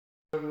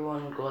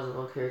Everyone,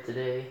 Glazabok here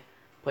today,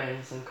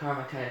 playing some Car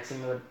Mechanics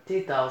Simulator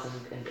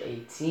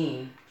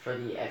 2018 for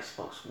the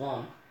Xbox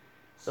One.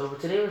 So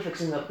today we're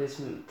fixing up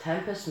this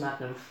Tempest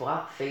Magnum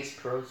flat face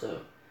proto.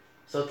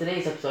 So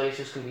today's episode is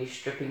just going to be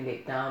stripping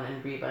it down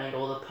and rebuying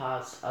all the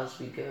parts as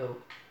we go.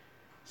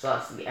 So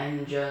that's the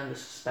engine, the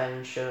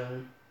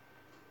suspension,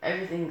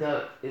 everything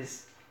that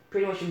is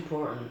pretty much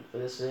important for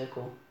this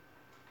vehicle.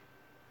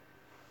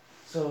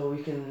 So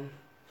we can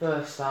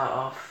first start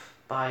off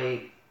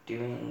by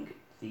doing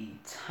the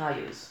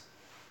tires.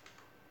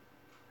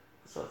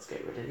 So let's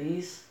get rid of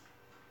these.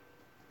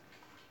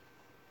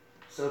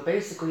 So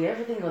basically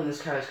everything on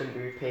this car is going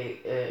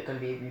to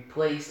be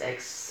replaced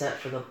except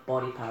for the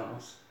body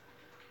panels.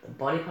 The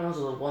body panels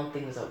are the one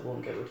things that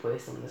won't get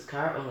replaced on this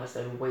car unless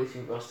they're way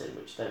too rusted,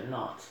 which they're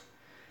not.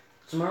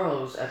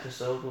 Tomorrow's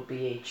episode will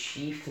be a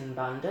Chieftain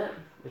Bandit,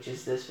 which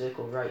is this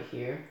vehicle right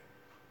here.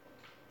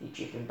 The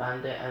Chieftain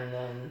Bandit, and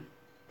then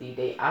the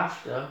day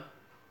after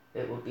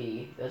it will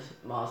be this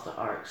Mazda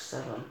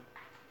RX-7.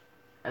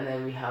 And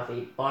then we have a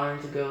barn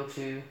to go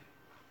to,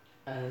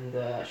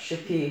 and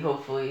should be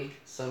hopefully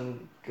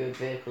some good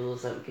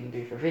vehicles that we can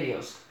do for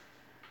videos.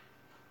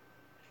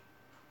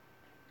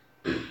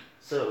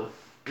 So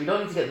we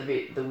don't need to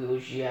get the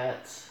wheels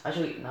yet.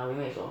 Actually, no, we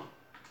may as well.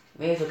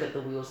 May as well get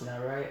the wheels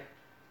now, right?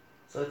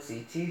 So let's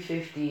see,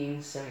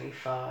 215,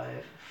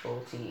 75,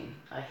 14.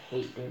 I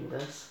hate doing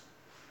this.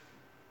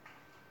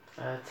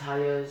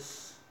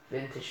 Tires,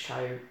 vintage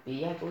tire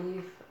B, I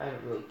believe. I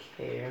don't really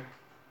care.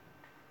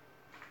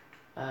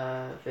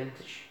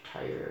 Vintage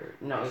tire.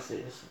 No, it's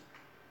this.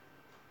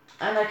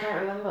 And I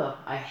can't remember.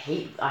 I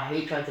hate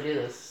trying to do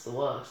this. It's the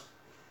worst.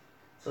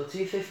 So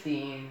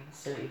 215,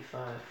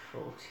 75,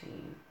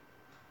 14.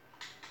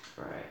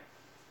 Right.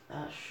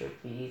 That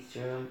should be easy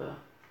to remember.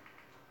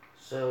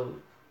 So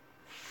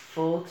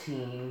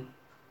 14,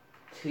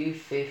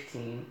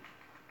 215,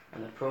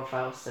 and the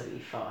profile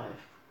 75.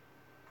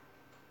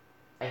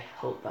 I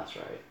hope that's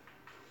right.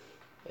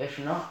 If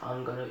not,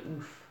 I'm gonna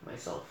oof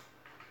myself.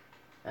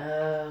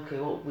 Okay,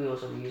 what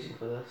wheels are we using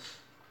for this?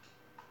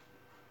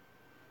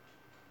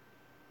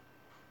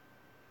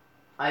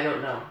 I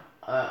don't know.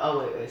 Oh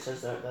wait, it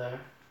says that there.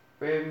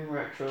 Rim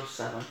Retro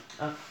 7.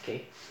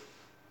 Okay.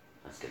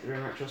 Let's get the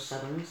Rim Retro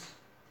 7s.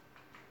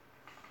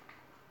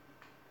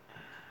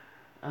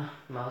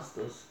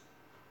 Mazdas.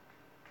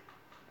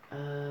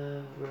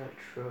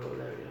 Retro,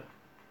 there we go.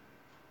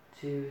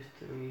 2,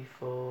 3,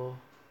 4,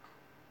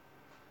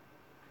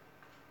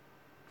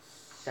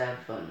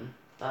 7.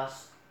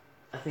 That's,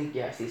 I think,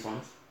 yes, these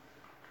ones.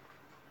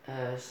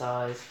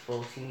 Size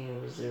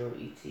 14 with 0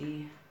 ET.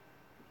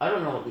 I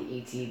don't know what the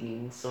ET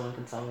means, someone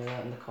can tell me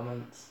that in the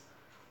comments.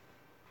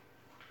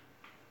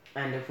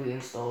 And if we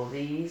install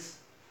these,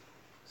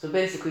 so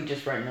basically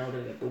just right now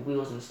to get the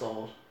wheels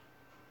installed,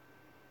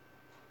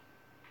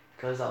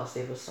 because that'll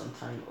save us some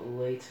time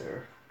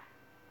later.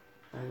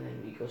 And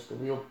then we go to the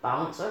wheel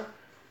balancer.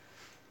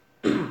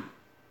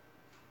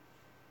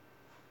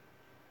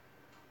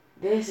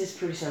 This is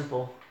pretty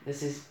simple.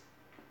 This is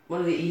one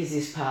of the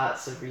easiest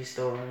parts of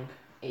restoring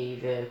a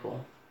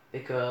vehicle,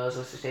 because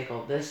let's just take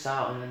all this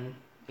out and then,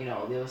 you know,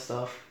 all the other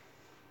stuff.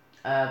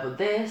 But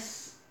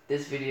this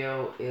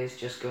video is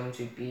just going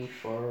to be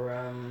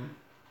for,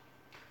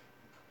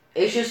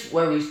 it's just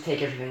where we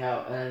take everything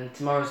out, and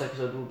tomorrow's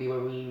episode will be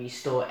where we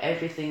restore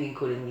everything,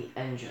 including the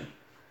engine.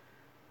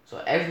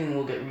 So everything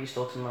will get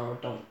restored tomorrow,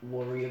 don't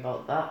worry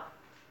about that.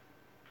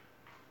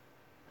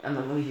 I'm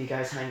not gonna leave you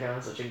guys hanging out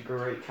on such a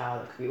great car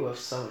that could be worth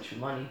so much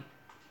money.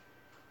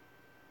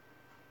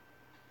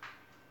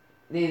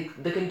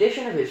 The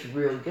condition of it's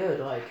real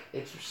good, like,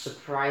 it's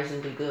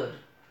surprisingly good.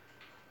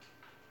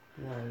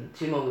 And then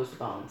 2 more wheels to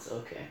balance,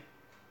 okay.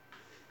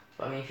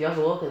 But I mean, if you have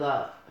a look at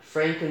that,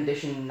 frame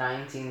condition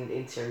 19, the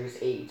interior is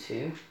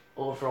 82.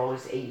 Overall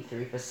is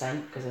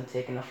 83% because I'm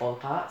taking off all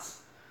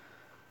parts.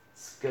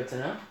 It's good to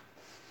know.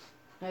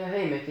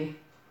 Hey Mickey.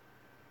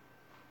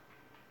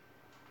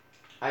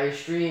 I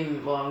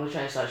stream, well, I'm going to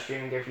try and start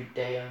streaming every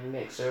day on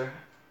Mixer.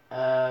 My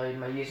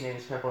username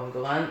is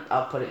PrpleMGalant.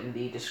 I'll put it in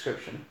the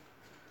description.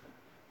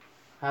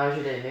 How's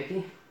your day,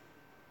 Mickey?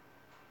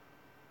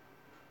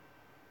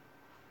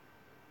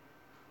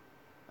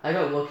 I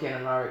got lucky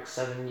on an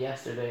RX-7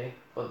 yesterday,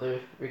 but the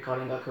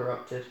recording got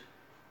corrupted,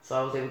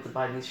 so I was able to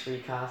buy these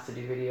free cars to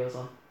do videos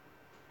on.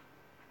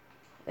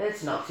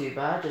 It's not too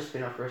bad, just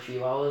been up for a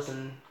few hours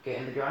and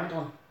getting the grind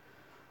on,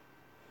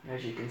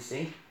 as you can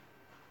see.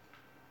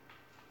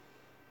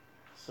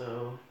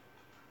 So,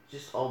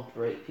 just all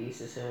brake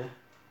pieces here.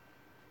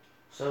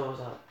 So was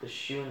that the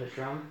shoe and the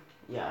drum?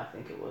 Yeah, I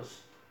think it was.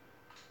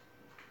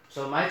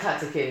 So my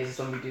tactic is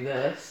when we do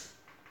this,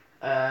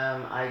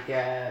 I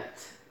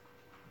get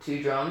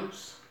 2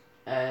 drums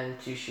and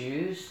 2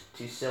 shoes,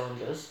 2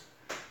 cylinders,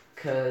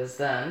 because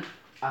then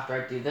after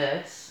I do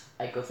this,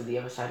 I go to the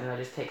other side and I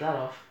just take that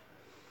off,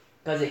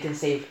 because it can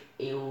save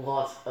a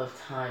lot of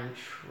time,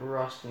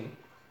 trust me.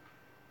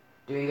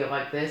 Doing it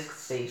like this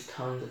saves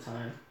tons of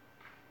time.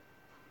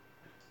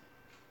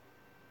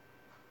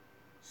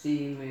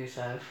 See moves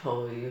I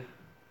follow you.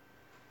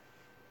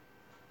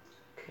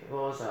 Okay,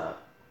 what was that?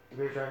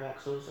 Rear drive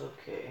axles,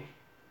 okay.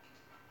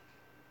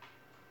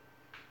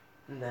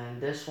 And then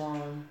this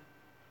one.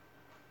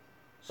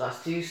 So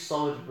that's 2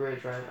 solid rear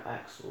drive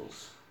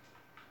axles.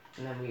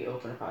 And then we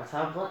open up our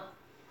tablet.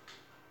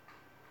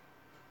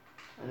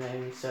 And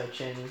then we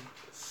search in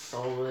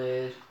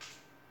solid.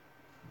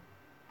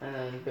 And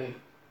then boom,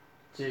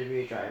 2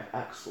 rear drive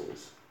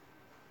axles.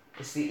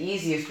 It's the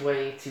easiest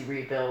way to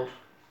rebuild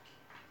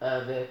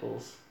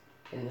vehicles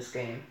in this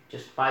game.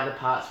 Just buy the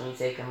parts when you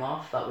take them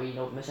off, that way you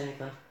don't miss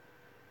anything.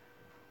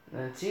 And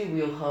then 2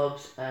 wheel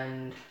hubs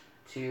and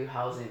 2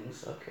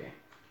 housings, okay.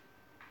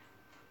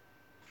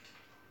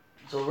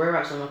 So rear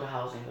axle and upper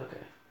housing,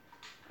 okay.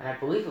 And I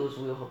believe it was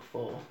wheel hub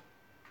 4.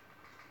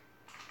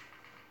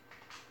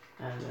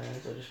 And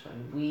then so just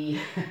putting wee,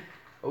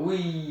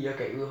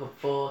 okay, wheel hub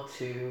 4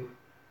 to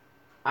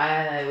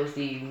I was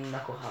the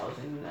knuckle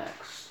housing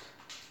next.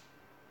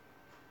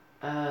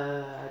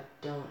 I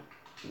don't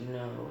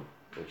know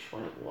which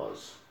one it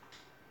was.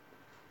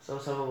 So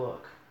let's have a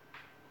look.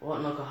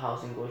 What knuckle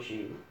housing was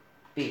you?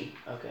 B.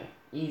 Okay,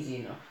 easy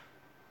enough.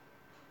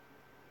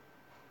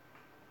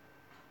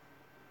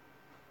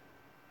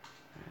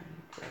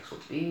 And axle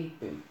B,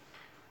 boom.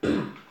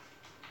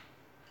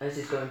 This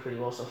is going pretty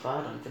well so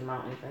far. I don't need to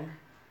mount anything.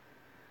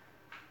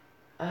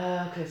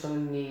 Okay, so we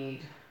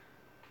need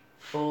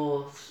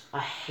 4. I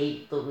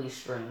hate the leaf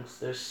springs.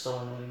 They're so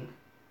annoying.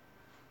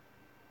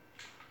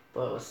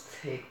 But let's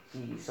take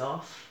these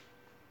off.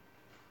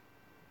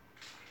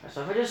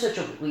 So if I just search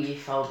up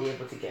leaf, I'll be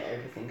able to get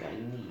everything I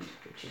need,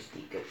 which is the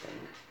good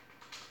thing.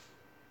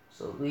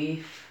 So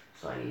leaf,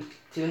 so I need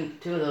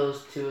two of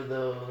those, 2 of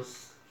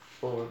those,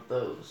 4 of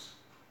those.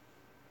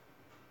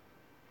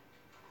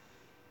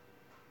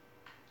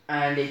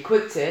 And a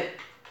quick tip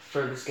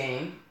for this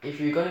game, if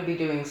you're going to be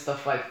doing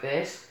stuff like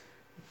this,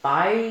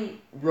 buy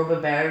rubber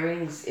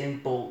bearings in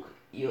bulk.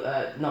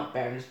 Not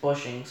bearings,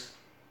 bushings.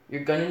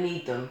 You're going to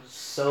need them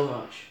so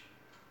much.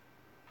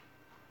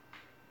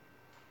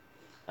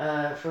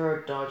 For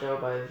a Dodge, I'll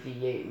buy a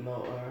V8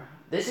 motor.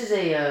 This is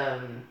a,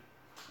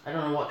 I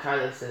don't know what car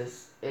this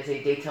is. It's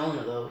a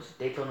Daytona though. It's a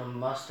Daytona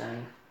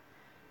Mustang.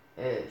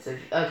 It's a,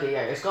 okay,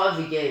 yeah, it's got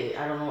a V8.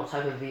 I don't know what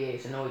type of V8.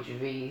 It's an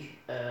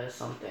OHV,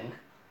 something.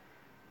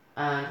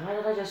 And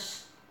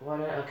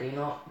okay, you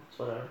know what? It's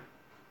whatever.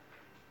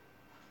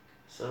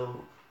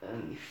 So,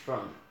 the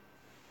front.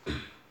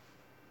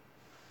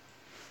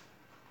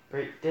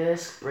 Brake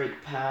disc,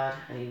 brake pad,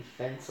 and a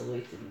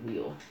ventilated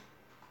wheel.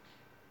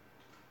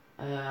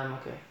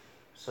 Okay.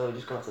 So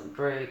just go to the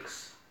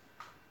brakes.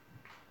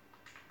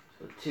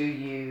 So 2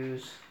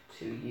 U's,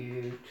 2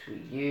 U, 2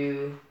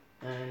 U,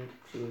 and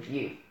 2 of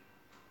U.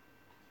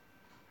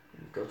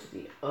 And go to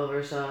the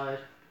other side.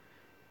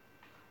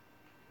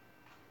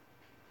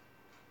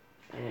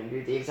 And then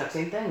do the exact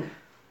same thing.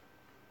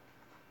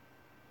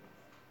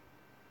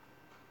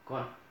 Go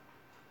on.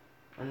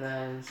 And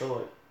then, so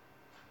what?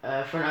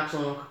 Front axle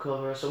and knuckle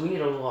cover. So we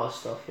need a lot of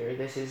stuff here.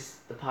 This is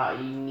the part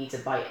you need to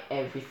buy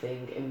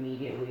everything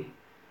immediately.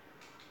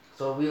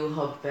 So wheel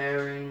hub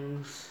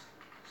bearings.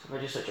 So if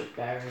I just search up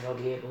bearings, I'll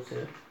be able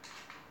to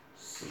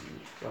see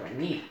what I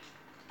need.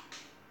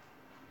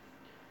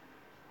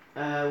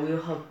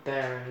 Wheel hub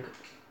bearing,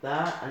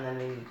 that, and then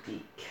we need the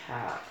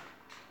cap.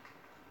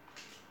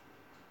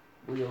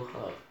 Wheel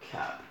hub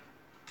cap.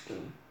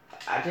 Boom.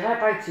 Did I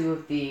buy 2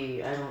 of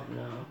the? I don't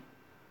know.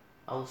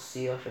 I'll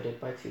see if I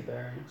did buy 2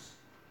 bearings.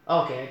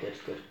 Okay, I did.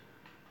 Good.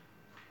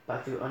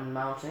 Back to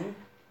unmounting.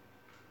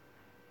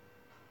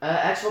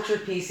 Xbox or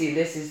PC.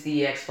 This is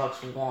the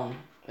Xbox One.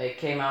 It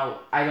came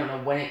out. I don't know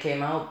when it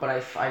came out, but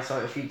I saw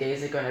it a few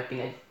days ago, and I've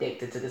been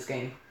addicted to this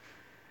game.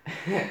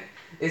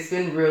 It's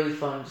been really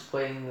fun just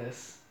playing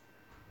this.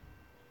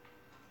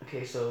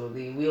 Okay, so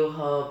the wheel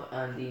hub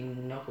and the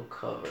knuckle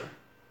cover.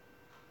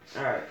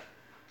 Alright.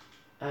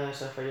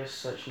 So if I just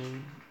search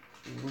in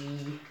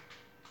Wii.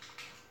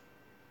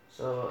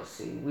 So let's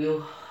see,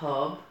 wheel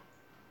hub.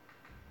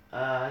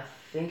 I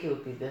think it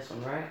would be this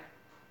one, right?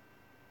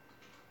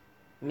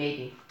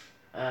 Maybe.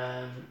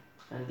 And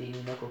the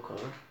knuckle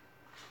cover.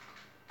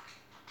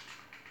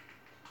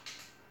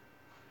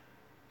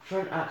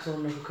 Front axle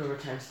knuckle cover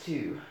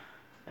 ×2.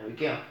 There we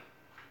go.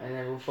 And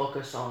then we'll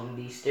focus on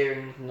the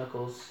steering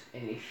knuckles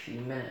in a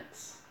few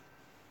minutes.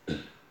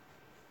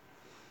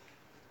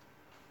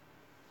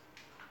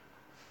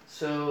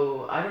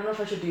 So, I don't know if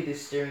I should do the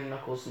steering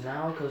knuckles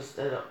now, because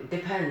it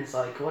depends,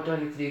 like, what do I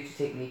need to do to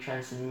take the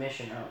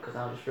transmission out, because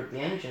I'll just rip the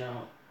engine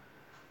out.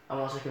 And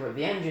once I can rip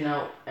the engine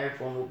out,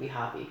 everyone will be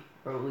happy,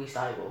 or at least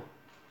I will.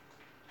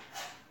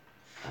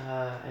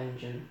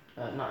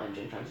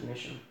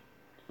 Transmission.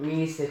 We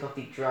need to take off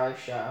the drive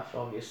shaft,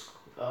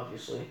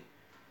 obviously.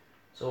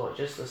 So what,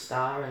 just the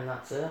starter and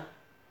that's it?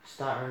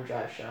 Starter and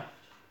drive shaft.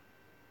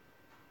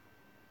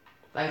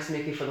 Thanks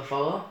Mickey for the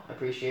follow, I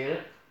appreciate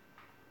it.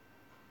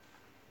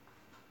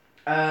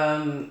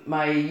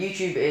 My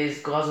YouTube is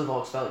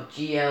Glazvolk, spelled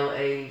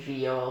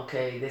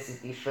GLAVOLK. This is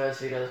the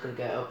first video that's going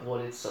to get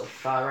uploaded so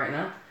far right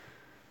now.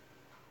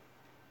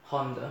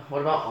 Honda.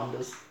 What about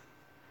Hondas?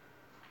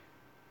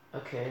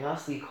 Okay,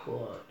 that's the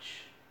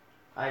clutch.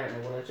 I don't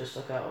know what I just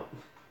took out.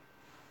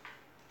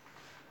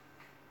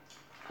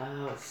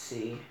 Let's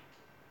see.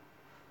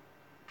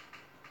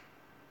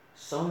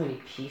 So many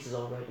pieces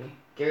already.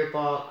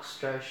 Gearbox,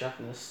 drive shaft,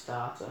 and the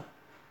starter.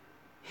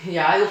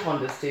 Yeah, I love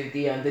Hondas too.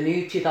 The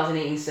new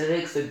 2018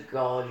 Civics, they're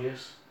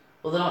gorgeous.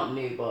 Well, they're not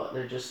new, but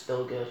they're just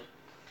still good.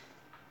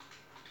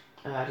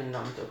 I did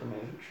not need to open my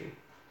inventory.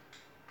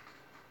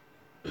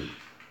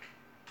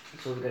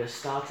 So we've got a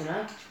starter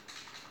now.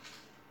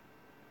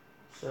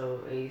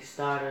 So a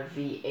starter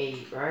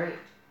V8, right? It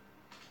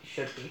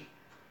should be.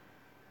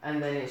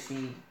 And then it's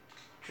the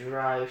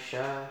drive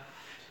shaft.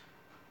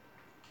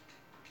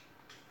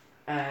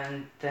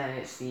 And then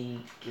it's the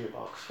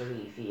gearbox for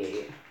the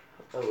V8.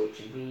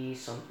 OHV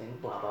something,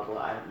 blah blah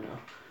blah, I don't know.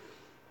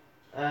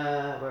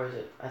 Where is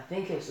it? I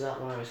think it's that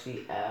one or it's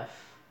the F.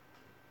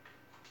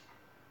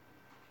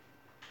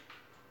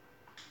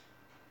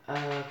 Okay,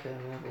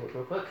 let me have a look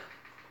real quick.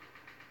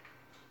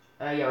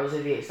 Yeah, it was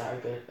a V8 starter,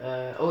 good.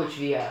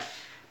 OHVF.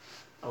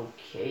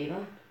 Okay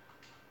then.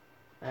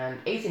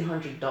 And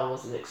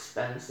 $1,800 is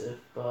expensive,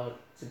 but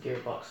it's a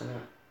gearbox in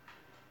it.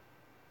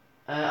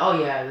 Oh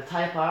yeah, the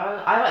Type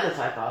R. I like the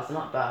Type R's, they're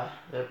not bad.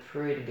 They're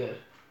pretty good.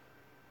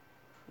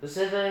 The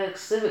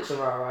Civics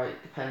are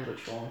alright, depends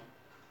which one.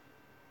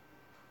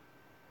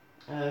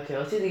 Okay,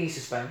 let's do these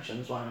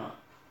suspensions, why not?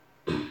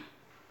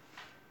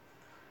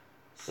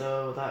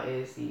 So that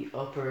is the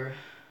upper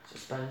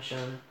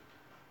suspension.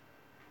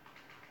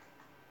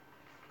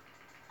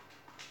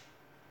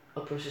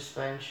 Upper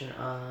suspension,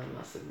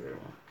 that's the rear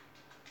one.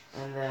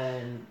 And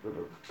then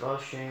rubber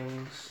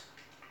bushings.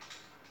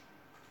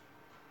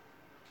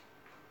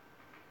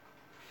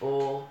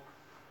 4.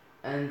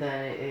 And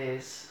then it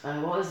is,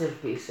 what was the other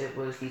piece? It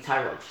was the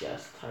tie rods,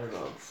 yes, tie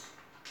rods.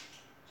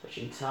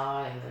 Switching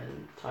tie, and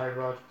then tie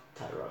rod,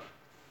 tie rod.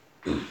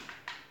 And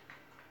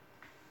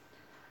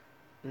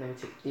then we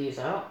take these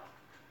out.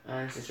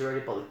 And since we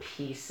already bought the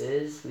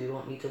pieces, we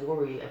won't need to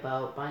worry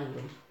about buying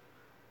them.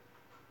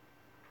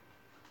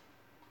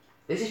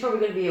 This is probably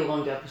going to be a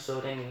long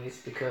episode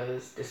anyways,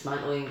 because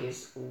dismantling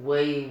is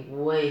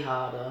way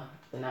harder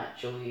than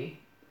actually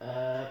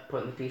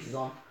putting the pieces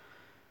on.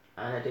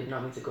 And I did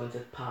not need to go into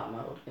part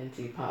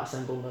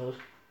assemble mode.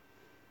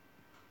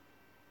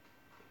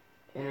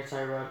 Inner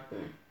tie rod,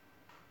 boom.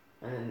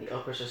 And then the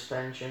upper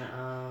suspension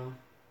arm.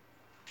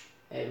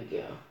 There we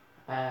go.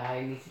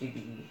 I need to do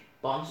the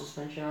bottom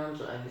suspension arms,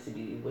 so I need to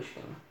do the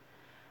wishbone.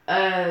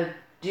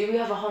 Do we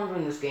have a Honda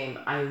in this game?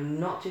 I'm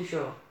not too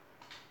sure.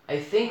 I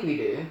think we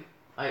do.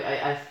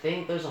 I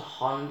think there's a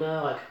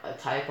Honda, like a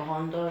type of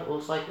Honda, it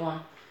looks like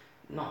one.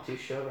 Not too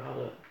sure about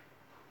it.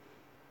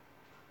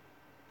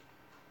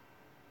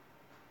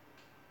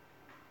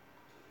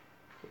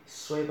 Okay,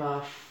 sway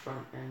bar,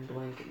 front end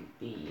link,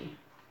 B.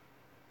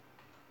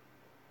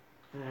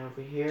 And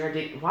over here,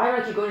 why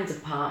do I keep going into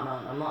part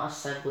mount? I'm not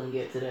assembling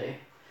it today.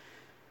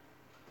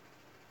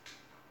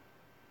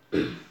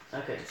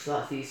 Okay, so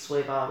that's the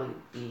sway bar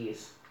with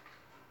B's.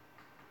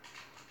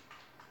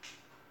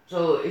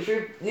 So if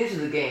you're new to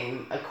the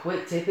game, a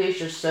quick tip is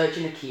just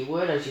searching a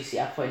keyword. As you see,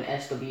 I put in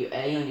SWA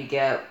and you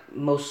get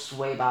most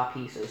sway bar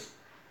pieces.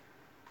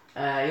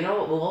 You know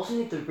what? We'll also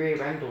need the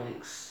rear end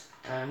links.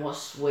 And what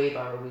sway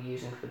bar are we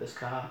using for this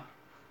car?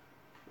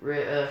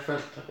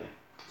 Front. Okay,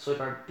 sway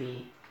bar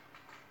B.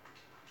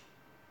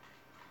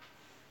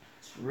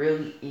 It's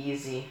really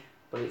easy,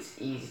 but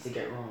it's easy to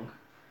get wrong.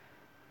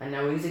 And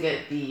now we need to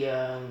get the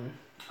a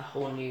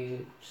whole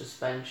new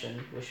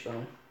suspension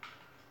wishbone.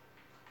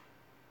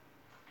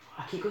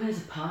 I keep going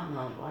into part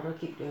mount. Why do I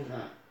keep doing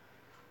that?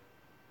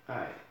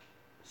 Alright.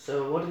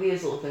 So what do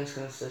these little things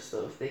consist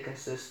of? They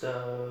consist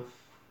of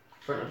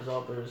front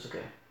absorbers,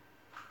 okay.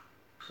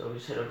 So we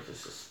just head over to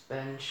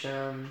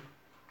suspension.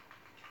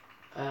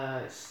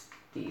 It's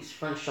these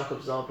front shock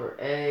absorber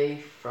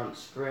A, front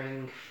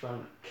spring,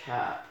 front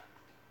cap.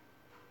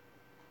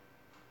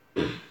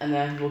 And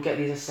then we'll get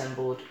these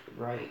assembled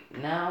right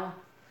now.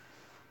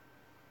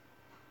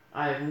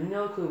 I have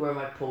no clue where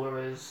my puller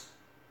is.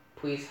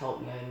 Please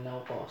help me, I have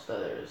no lost.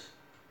 There it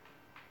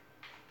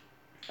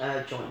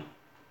is. Join.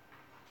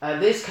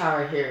 This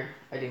car here,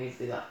 I didn't need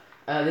to do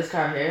that. This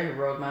car here,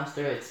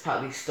 Roadmaster, it's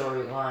part of the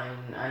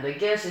storyline, and I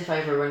guess if I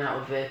ever run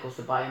out of vehicles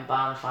to buy in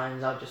Barn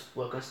Finds, I'll just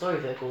work on story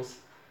vehicles,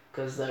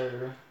 because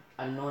they're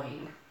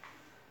annoying.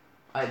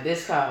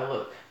 This car,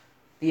 look,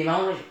 the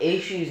amount of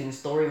issues in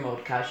story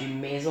mode, Cash, you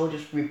may as well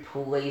just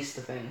replace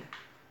the thing.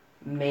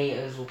 May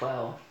as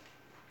well.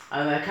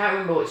 I can't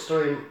remember which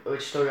story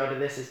order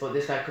this is, but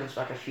this guy comes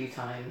back a few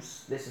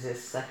times. This is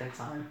his second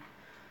time.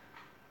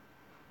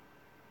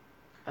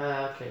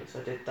 Okay, so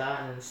I did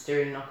that, and then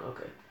steering knuckle,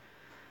 okay.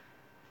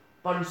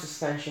 Bottom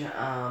suspension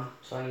arm,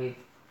 so I need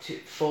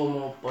 4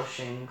 more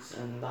bushings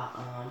and that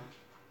arm.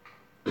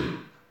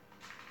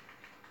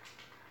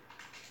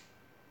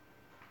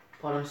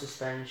 Bottom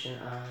suspension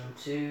arm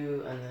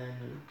 2, and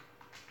then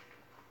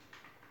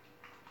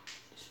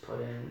just put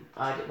in,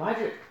 why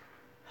did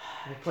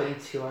I put in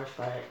 2 R's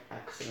by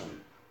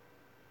accident?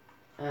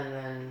 And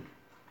then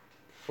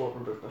 4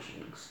 rubber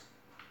bushings.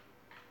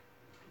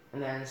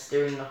 And then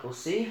steering knuckle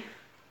C.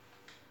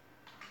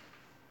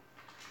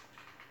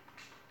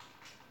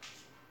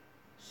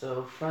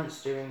 So front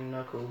steering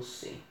knuckles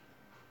C.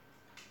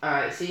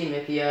 Alright, see you,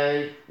 Mickey.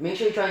 Make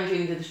sure you try and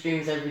tune into the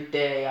streams every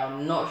day.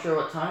 I'm not sure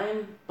what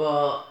time,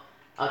 but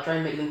I'll try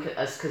and make them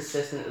as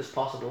consistent as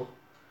possible.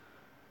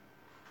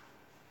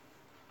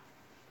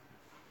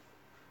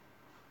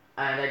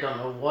 And I don't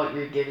know what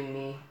you're giving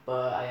me,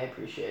 but I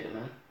appreciate it,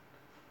 man.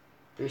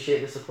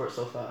 Appreciate the support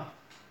so far.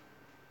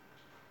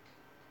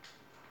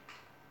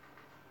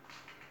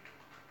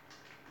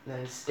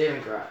 Then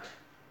steering rack.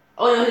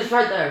 Oh no, it's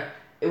right there.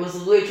 It was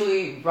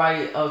literally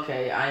right.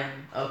 Okay, I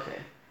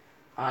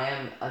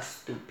am a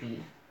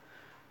stupid.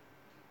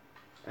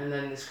 And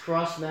then this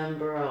cross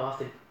member, I'll have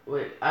to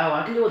wait. Oh,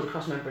 I can deal with the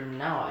cross member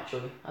now.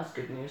 Actually, that's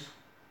good news.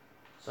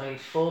 So I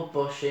need 4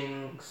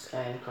 bushings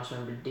and cross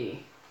member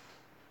D.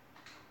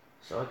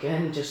 So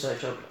again, just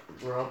search up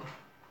rub,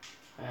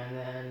 and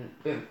then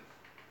boom.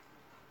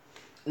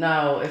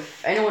 Now,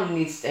 if anyone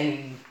needs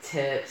any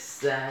tips,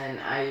 then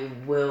I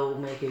will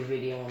make a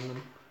video on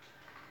them,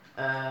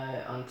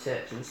 on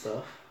tips and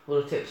stuff.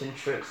 Little tips and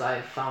tricks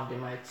I've found in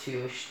my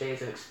 2-ish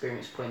days of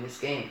experience playing this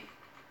game.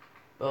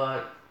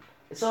 But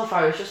so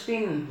far, it's just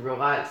been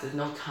relaxed. There's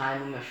no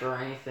time limit for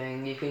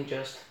anything. You can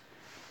just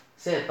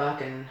sit back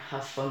and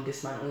have fun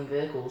dismantling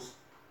vehicles.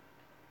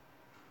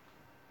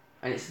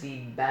 And it's the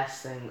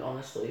best thing,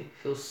 honestly.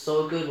 Feels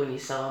so good when you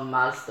sell a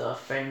Mazda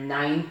for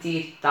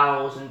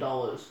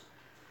 $90,000.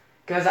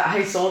 Because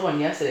I sold one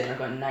yesterday and I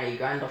got 90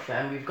 grand off it,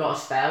 and we've got a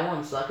spare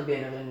one, so that could be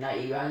another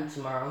 90 grand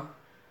tomorrow.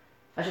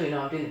 Actually,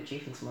 no, I'm doing the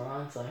Chieftain tomorrow,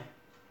 aren't I?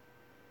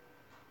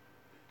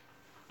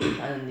 And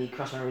then the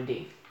crossmember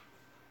D.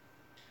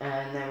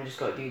 And then we just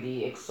got to do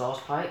the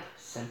exhaust pipe.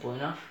 Simple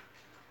enough.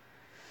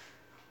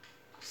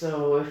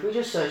 So if we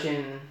just search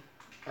in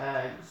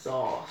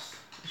exhaust,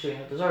 actually,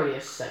 no, there's already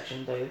a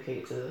section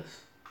dedicated to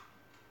this.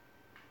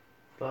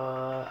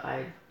 But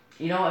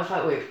you know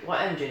what, wait,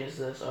 what engine is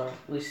this, or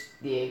at least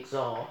the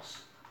exhaust?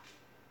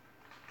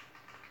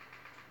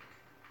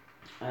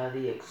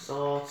 The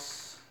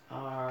exhausts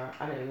are,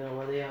 I don't even know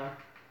where they are,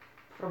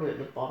 probably at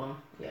the bottom,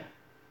 yeah.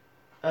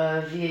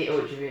 V8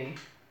 OHV,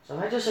 so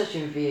if I just search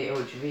in V8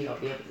 OHV, I'll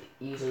be able to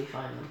easily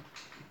find them.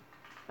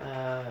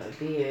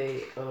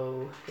 V8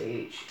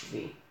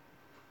 OHV,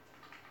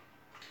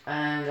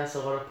 and that's a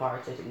lot of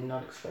parts I did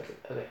not expect it,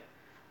 okay.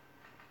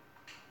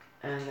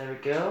 And there we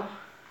go.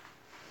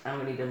 I'm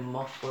gonna need a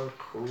muffler,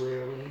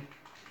 clearly.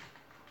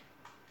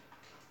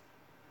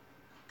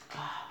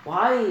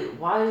 Why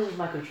does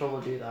my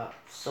controller do that?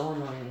 So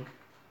annoying.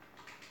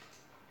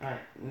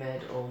 Alright,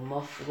 mid or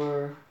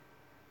muffler.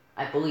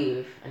 I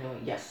believe. Anyway,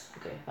 yes.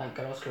 Okay, thank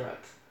God I was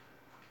correct.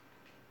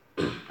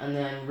 And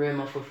then rear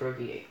muffler for a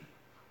V8.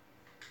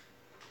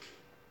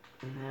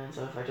 And then,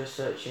 so if I just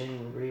search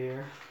in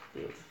rear, I'll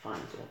be able to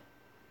find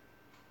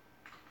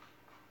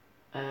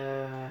it.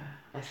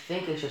 I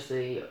think it's just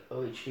the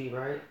OHV,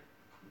 right?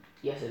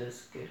 Yes, it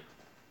is. Good.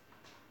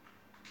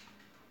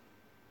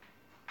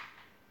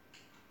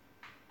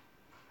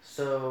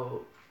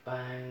 So,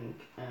 bang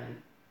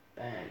and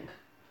bang.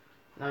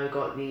 Now we've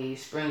got the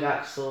spring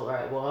axle.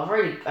 Right, well, I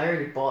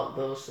already bought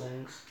those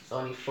things, so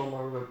I need 4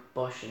 more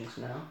bushings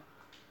now.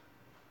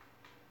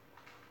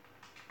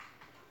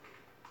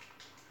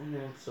 And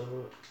then,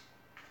 so,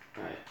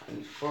 alright, I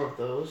need 4 of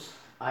those.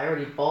 I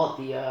already bought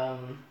the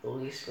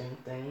leaf spring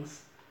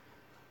things,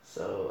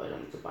 so I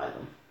don't need to buy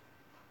them.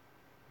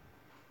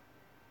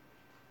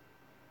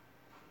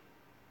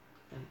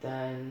 And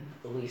then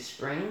the leaf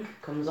spring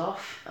comes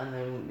off, and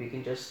then we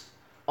can just...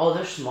 Oh,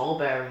 they're small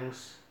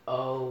bearings.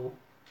 Oh.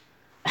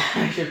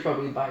 I should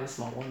probably buy the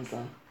small ones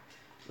then.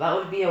 That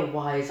would be a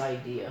wise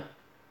idea.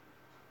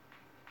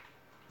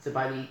 To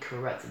buy the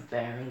correct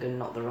bearing and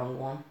not the wrong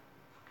one.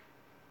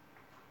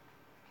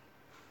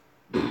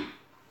 And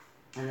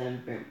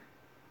then boom.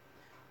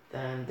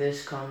 Then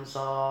this comes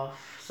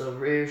off. So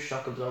rear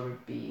shock absorber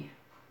B.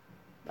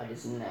 That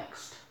is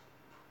next.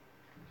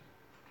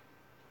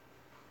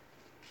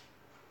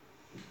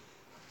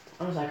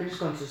 Honestly, I could just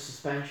go into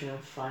suspension and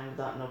find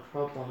that, no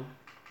problem.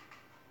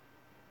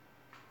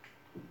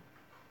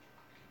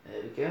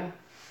 There we go.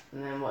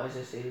 And then what is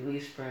this? A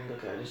leaf spring.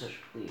 Okay, I just search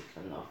leaf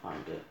and I'll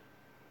find it.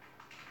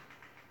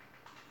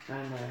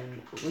 And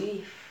then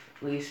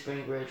leaf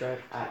spring rear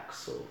drive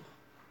axle.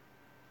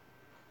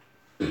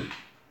 And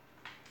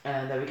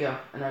there we go.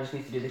 And I just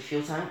need to do the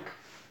fuel tank.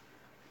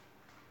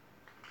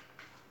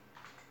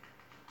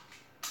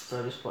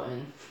 So I just put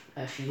in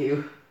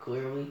FU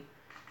clearly.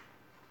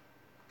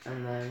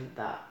 And then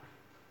that.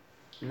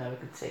 Now we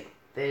can take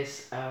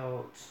this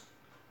out.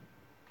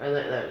 Oh,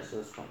 there's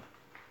this one.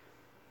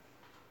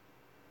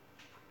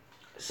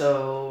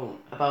 So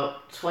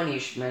about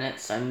 20-ish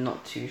minutes, I'm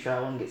not too sure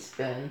how long it's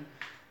been,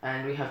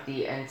 and we have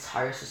the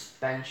entire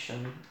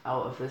suspension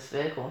out of this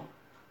vehicle.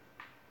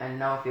 And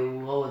now if you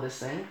lower this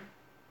thing,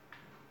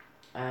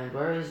 and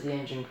where is the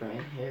engine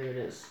crane? Here it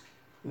is.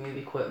 Move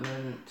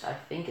equipment, I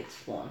think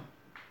it's 1.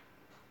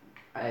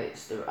 I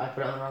put it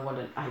on the wrong one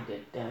and I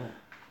did, damn it.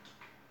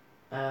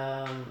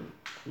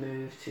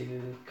 Move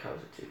to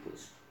Carousel 2,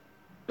 please.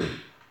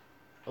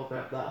 Open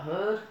up that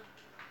hood,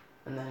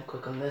 and then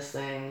click on this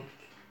thing,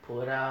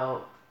 pull it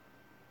out,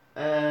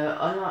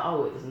 Oh no,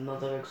 oh wait, there's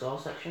another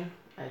exhaust section.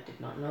 I did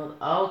not know.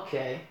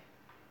 Okay,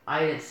 I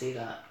didn't see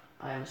that.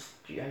 I'm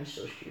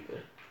so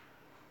stupid.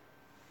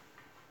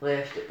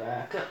 Lift it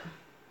back up.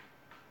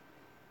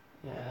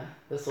 Yeah,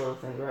 this little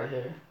thing right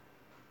here.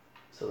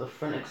 So the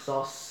front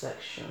exhaust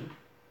section.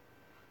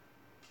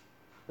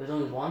 There's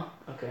only one?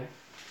 Okay.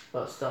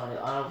 But still, I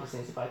obviously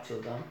need to buy 2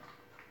 of them.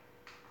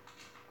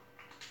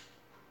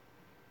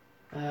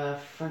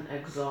 Front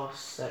exhaust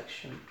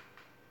section.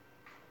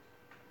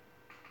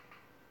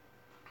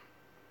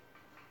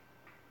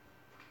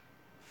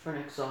 Front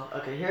exhaust.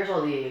 Okay, here's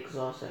all the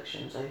exhaust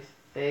sections. I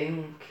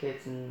think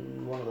it's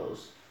in one of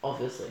those.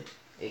 Obviously,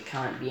 it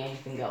can't be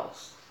anything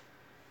else.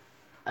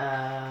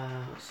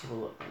 Let's have a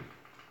look then.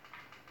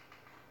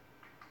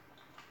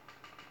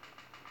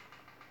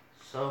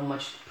 So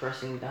much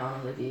pressing down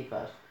on the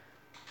D-pad.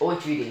 Oh,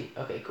 it's 3D.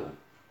 Okay, cool.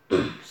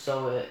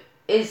 So it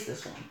is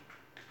this one.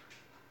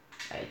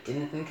 I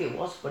didn't think it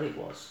was, but it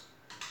was.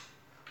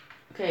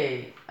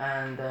 Okay,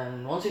 and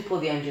then once we pull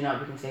the engine out,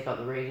 we can take out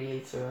the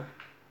radiator.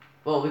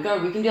 Well, we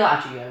can do that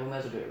actually. Yeah, we might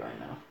as well do it right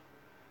now.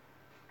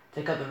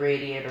 Take out the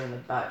radiator and the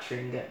battery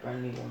and get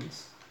brand new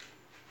ones.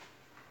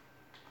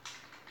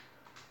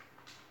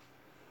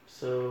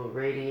 So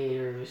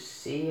radiator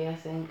C, I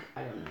think.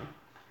 I don't know.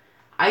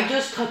 I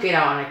just took it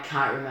out and I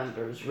can't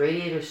remember. It was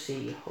radiator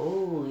C.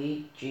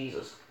 Holy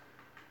Jesus.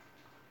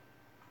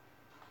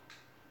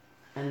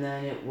 And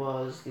then it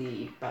was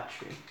the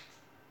battery.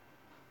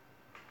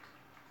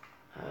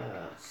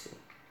 Let's see.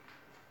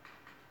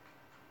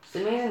 It's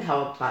amazing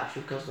how a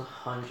battery costs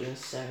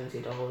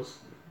 $170.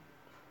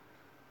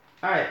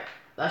 Alright,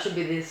 that should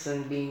be this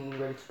thing being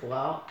ready to pull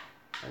out.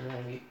 And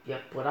then we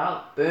pull it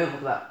out. Boom, look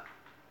at that.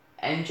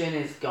 Engine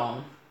is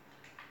gone.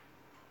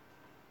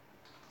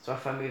 So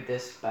if I move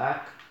this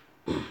back,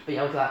 but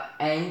yeah, look at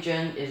that.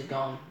 Engine is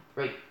gone.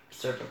 Brake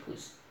servo,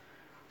 please.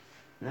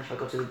 And if I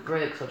go to the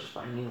brakes, I'll just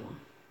buy a new one.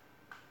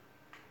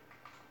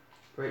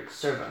 Brake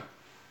servo.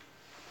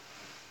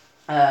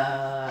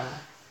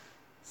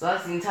 So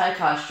that's the entire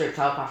car stripped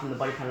out apart from the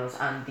body panels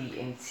and the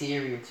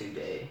interior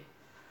today.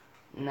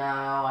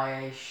 Now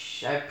I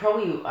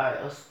probably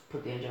alright. Let's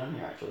put the engine on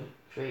here actually.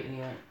 Straighten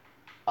it.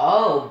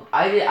 Oh,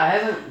 I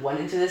haven't went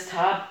into this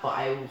tab, but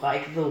I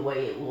like the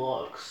way it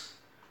looks.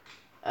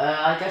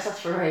 I guess that's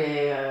for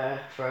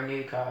a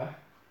new car,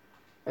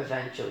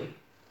 eventually.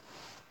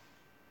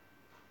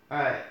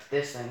 Alright,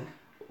 this thing.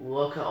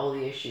 Look at all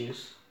the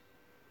issues.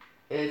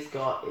 It's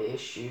got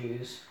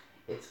issues.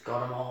 It's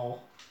got them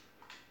all.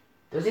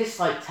 Does this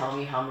like tell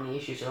me how many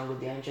issues are wrong with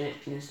the engine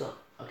and stuff?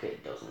 Okay,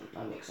 it doesn't.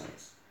 That makes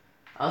sense.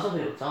 I was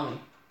hoping it would tell me.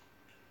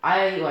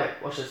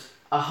 What's this?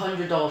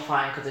 $100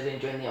 fine because I didn't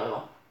drain the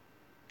oil.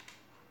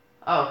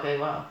 Oh, okay,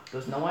 wow.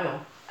 There's no oil.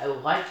 I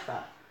like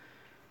that.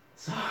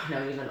 So now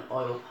we need an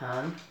oil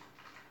pan.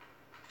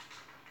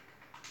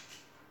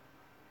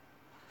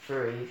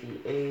 For a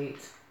V8.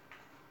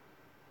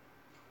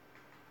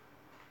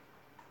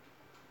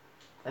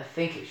 I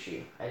think it's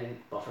you. I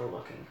didn't bother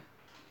looking.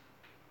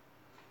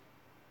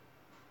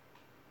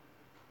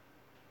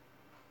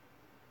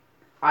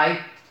 I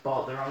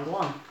bought the wrong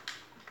one.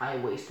 I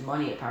waste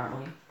money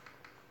apparently.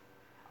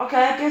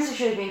 Okay, I guess it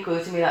should have been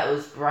clear to me that it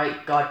was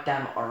bright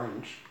goddamn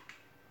orange.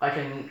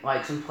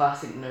 Like some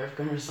plastic Nerf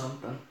gun or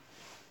something.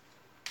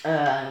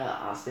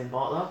 That's been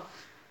bought though.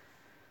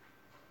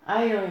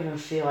 I don't even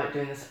feel like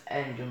doing this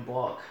engine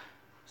block.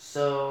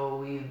 So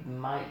we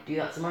might do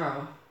that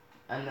tomorrow.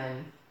 And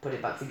then put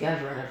it back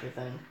together and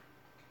everything.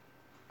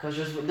 Because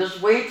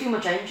there's way too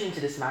much engine to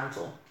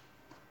dismantle.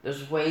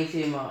 There's way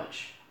too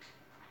much.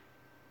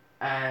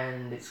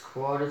 And it's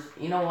quarter.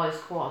 You know why it's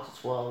quarter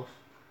to 12?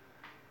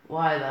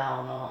 Why the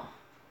hell not?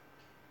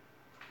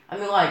 I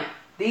mean, like,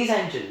 these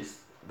engines,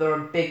 they're a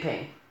big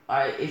pain.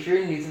 Alright, if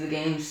you're new to the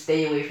game,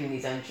 stay away from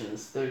these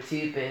engines. They're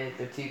too big,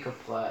 they're too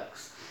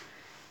complex.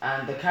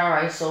 And the car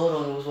I sold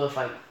only was worth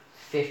like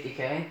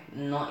 50k.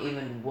 Not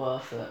even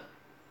worth it.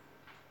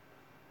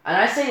 And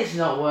I say it's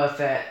not worth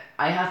it.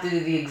 I have to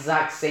do the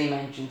exact same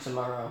engine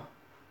tomorrow.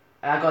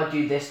 And I gotta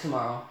do this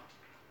tomorrow.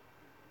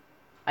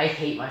 I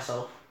hate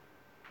myself.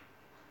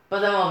 But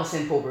then we'll have a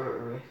simple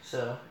brewery,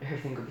 so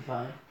everything could be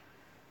fine.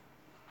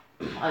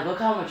 Like, look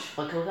how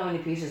many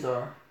pieces there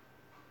are.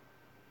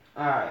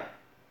 Alright.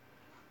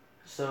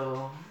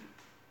 So,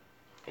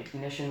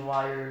 ignition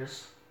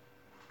wires.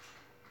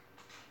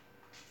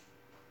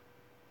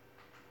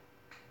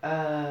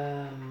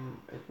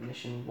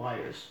 Ignition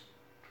wires.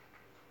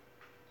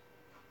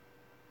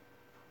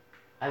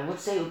 I would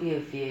say it would be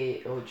a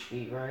V8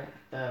 OHV, right?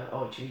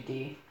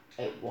 OHVD.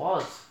 It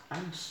was.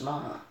 I'm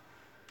smart.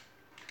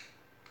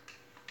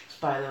 Let's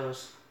buy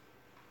those.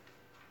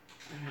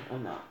 Oh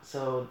no.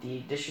 So the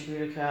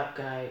distributor cap,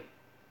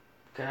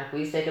 can I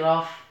please take it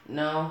off?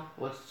 No?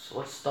 What's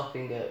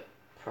stopping it?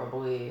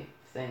 Probably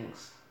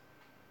things.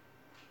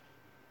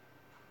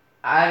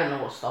 I don't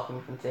know what's stopping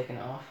me from taking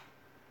it off.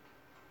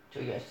 So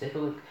you guys take a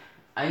look.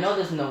 I know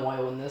there's no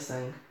oil in this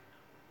thing.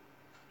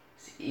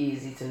 It's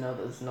easy to know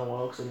that there's no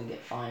oil because I didn't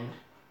get fined.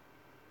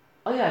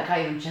 Oh yeah, I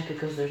can't even check it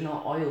because there's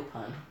no oil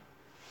pan.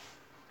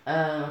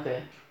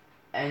 Okay.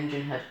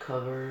 engine head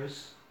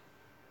covers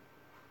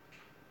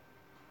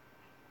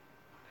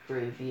for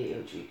a V8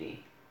 or GD.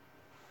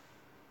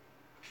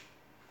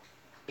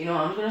 You know,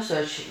 I'm gonna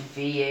search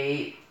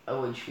V8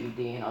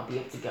 OHVD and I'll be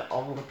able to get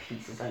all the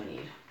pieces I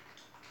need.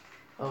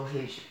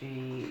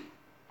 OHVD.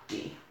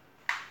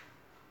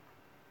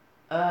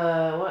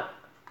 What?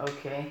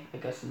 Okay, I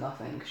guess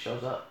nothing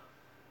shows up.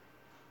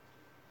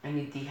 I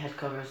need the head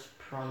covers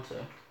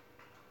pronto.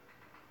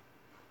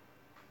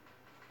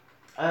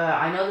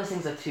 I know this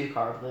thing's a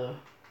 2-carb though.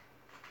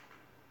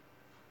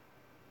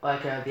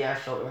 Like, the air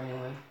filter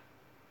anyway.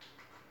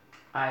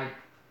 I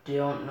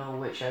don't know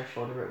which air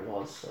filter it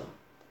was, so.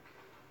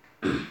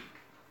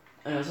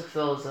 Anyways, look for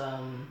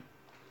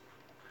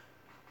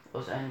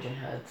those engine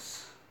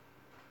heads.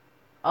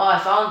 Oh, I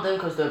found them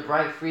because they're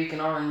bright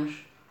freaking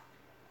orange.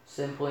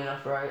 Simple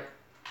enough, right?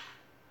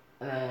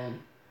 And then,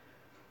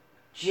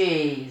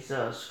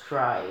 Jesus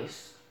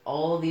Christ.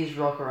 All these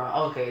rock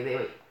around. Okay,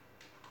 wait.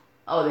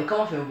 Oh, they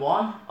come off in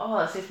one? Oh,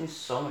 that saves me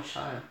so much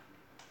time.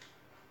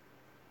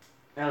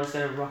 Yeah, let's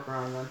get a rock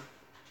around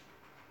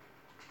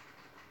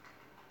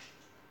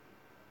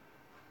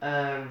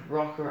then.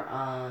 Rocker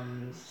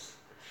arms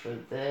for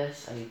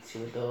this. I need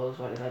 2 of those.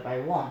 Why did I buy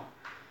 1?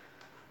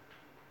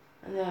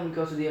 And then we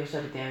go to the other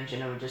side of the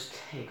engine and we just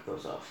take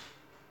those off.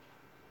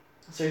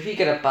 So if you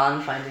get a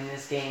band finding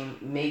this game,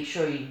 make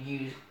sure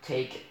you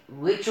take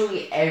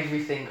literally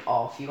everything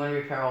off. You want to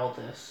repair all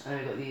this. And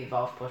then we got the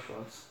valve push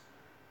rods.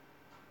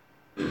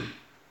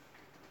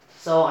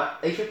 So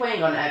if you're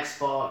playing on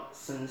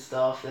Xbox and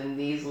stuff, then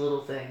these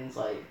little things,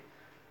 like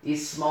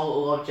these small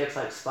little objects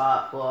like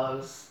spark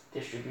plugs,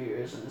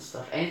 distributors and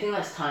stuff, anything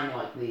that's tiny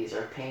like these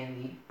are a pain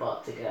in the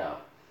butt to get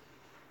out.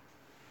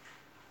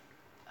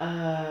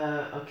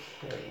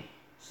 Okay.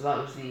 So that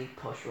was the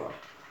push rod.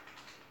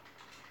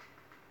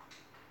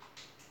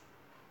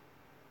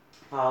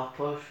 Valve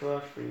push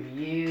rod for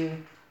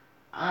you.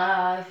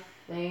 I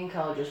think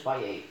I'll just buy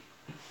 8.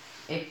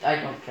 I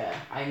don't care.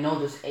 I know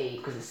there's 8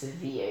 because it's a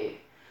V8.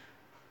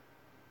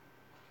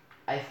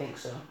 I think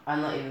so.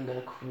 I'm not even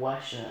gonna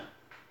question it.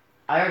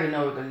 I already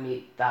know we're gonna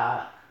need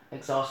that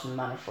exhaust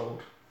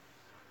manifold.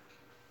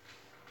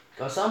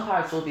 Because some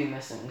parts will be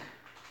missing.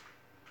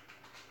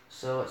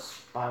 So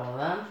let's buy one of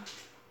them.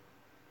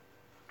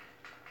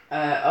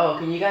 Oh,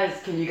 can you guys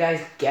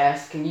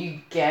guess? Can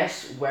you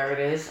guess where it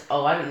is?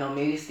 Oh, I don't know.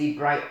 Maybe it's the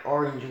bright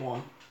orange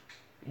one.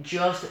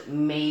 Just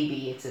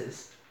maybe it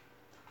is.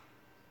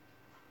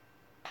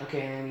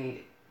 Okay, and then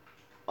we.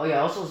 Oh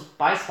yeah, also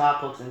buy spark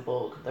plugs in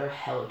bulk. They're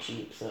hella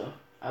cheap, so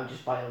I'll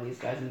just buy all these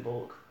guys in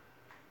bulk.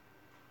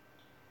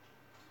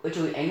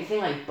 Literally anything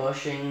like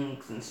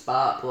bushings and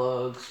spark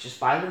plugs, just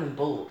buy them in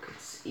bulk.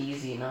 It's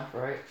easy enough,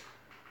 right?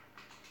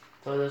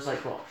 So there's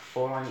like what,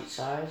 4 on each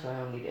side, so I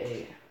only need 8.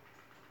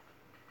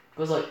 It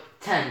was like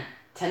 10.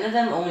 10 of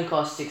them only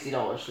cost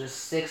 $60. So there's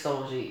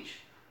 $6 each.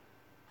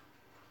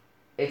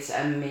 It's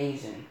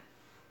amazing.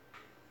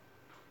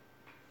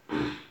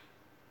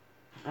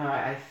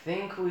 Alright, I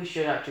think we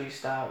should actually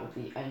start with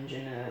the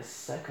engine in a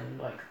second.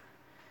 Like,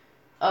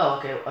 oh,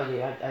 okay. Oh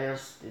yeah, I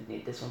also did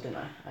need this one, didn't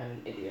I? I'm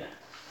an idiot.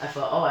 I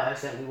thought, oh, I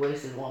accidentally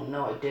wasted one.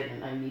 No, I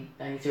didn't. I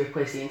need to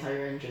replace the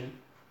entire engine.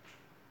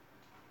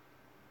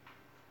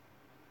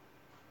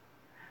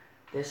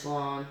 This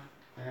one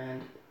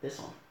and this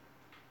one.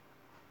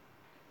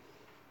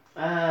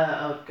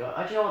 Oh god.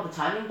 Actually, you know what? The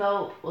timing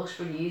belt looks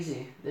pretty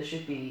easy. This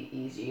should be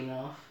easy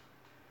enough.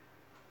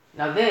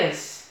 Now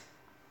this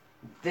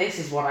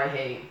is what I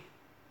hate.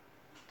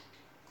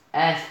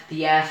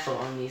 The air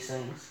filter on these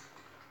things.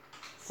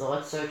 So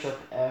let's search up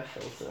air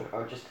filter,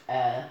 or just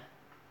air.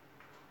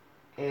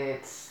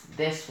 It's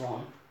this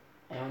one.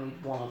 I only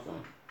need one of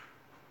them.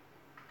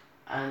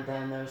 And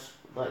then there's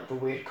like the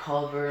weird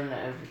cover and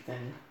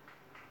everything.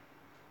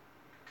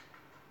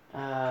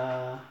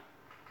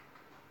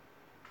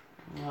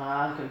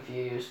 I'm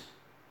confused.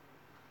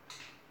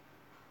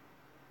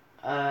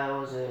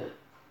 What was it?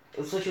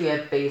 It's literally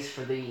a base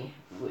for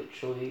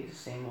literally the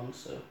same one,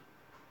 so.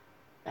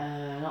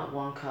 Not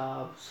 1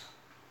 carbs.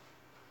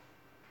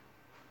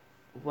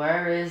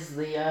 Where is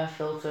the air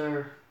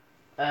filter,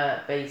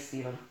 base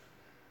even?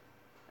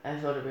 Air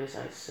filter base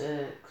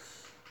I6.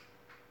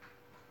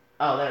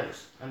 Oh, there it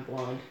is. I'm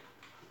blind.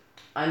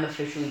 I'm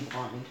officially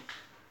blind.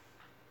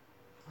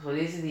 So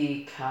these are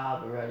the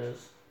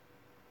carburetors.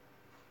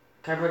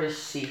 Carburetor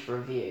C for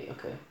a V8,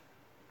 okay.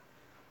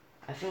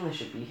 I think they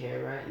should be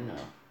here, right? No.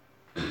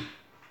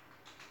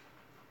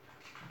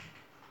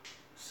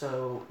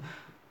 So,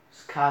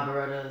 it's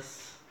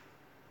carburetors.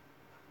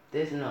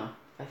 No.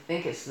 I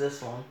think it's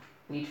this one.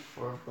 Need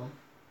 4 of them.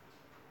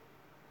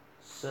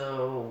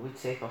 So, we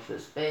take off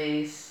this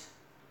base.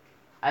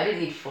 I didn't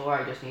need 4,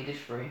 I just needed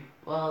 3.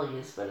 Well,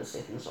 it's better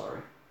safe than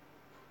sorry.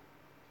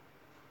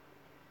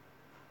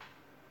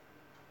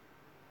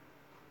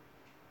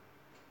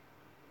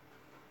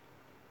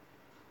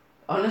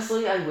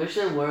 Honestly, I wish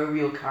there were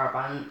real car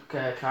brands.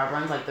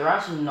 Like, there are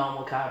some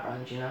normal car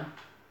brands, you know?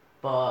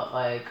 But,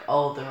 like,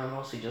 all of them are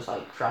mostly just,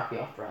 like, crappy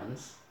off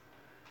brands.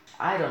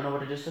 I don't know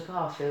what I just took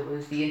off. It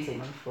was the intake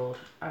manifold.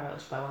 Alright,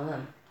 let's buy one of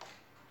them.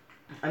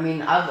 I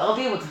mean, I'll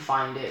be able to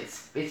find it.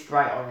 It's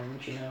bright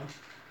orange, you know.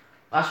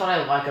 That's what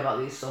I like about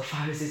these so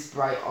far is it's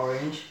bright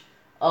orange.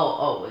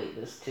 Oh wait,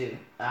 there's two.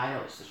 I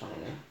know it's this one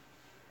again.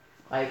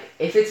 Like,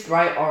 if it's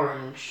bright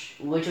orange,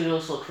 literally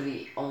just look for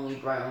the only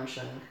bright orange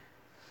thing.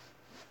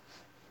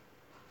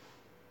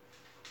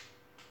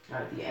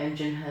 Alright, the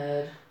engine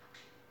head.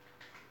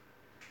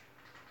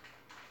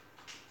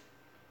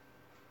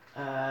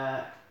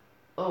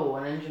 Oh,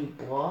 an engine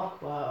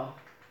block? Wow.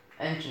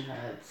 Engine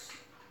heads.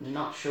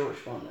 Not sure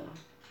which one though.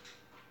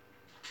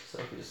 So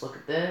if we just look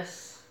at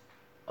this.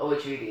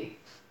 OHVD.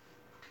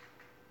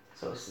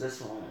 So it's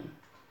this one.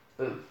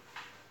 Boom.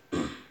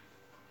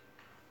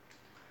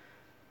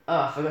 Oh,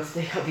 I forgot to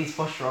take out these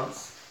push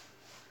rods.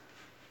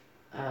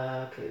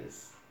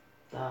 Cause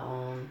that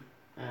one,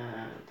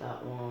 and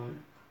that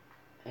one,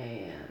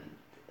 and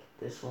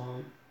this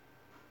one.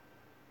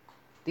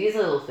 These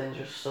little things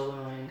are so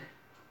annoying.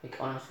 Like,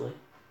 honestly,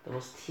 the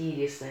most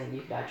tedious thing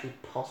you could actually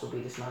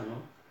possibly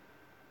dismantle.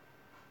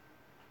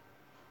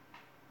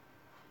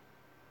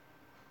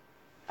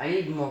 I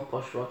need more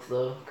push rods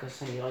though,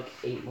 because I need like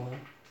 8 more.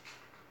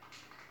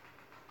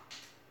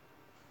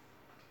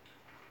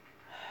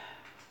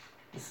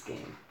 This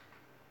game.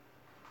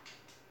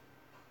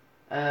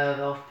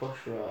 Valve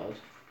push rod.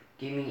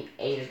 Give me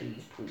 8 of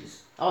these,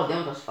 please. Oh, they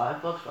only cost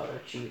 $5. Wow, they're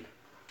cheap.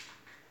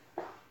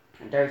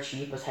 They're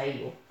cheap as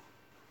hell.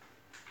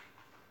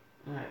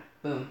 Alright,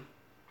 boom.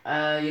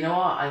 You know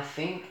what? I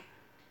think.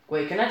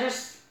 Wait, can I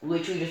just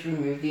literally just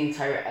remove the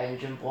entire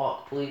engine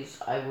block, please?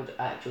 I would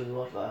actually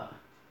love that.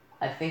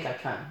 I think I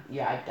can.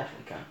 Yeah, I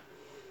definitely can.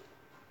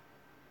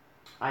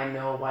 I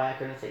know why I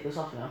couldn't take this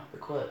off now. The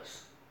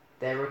clips.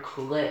 There were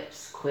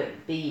clips.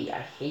 Clip B. I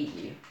hate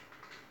you.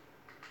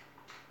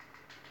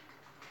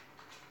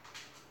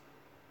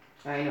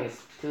 Alright,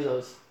 anyways, 2 of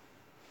those.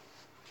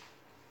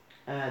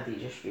 The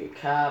distributor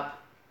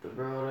cap, the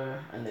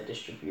rotor, and the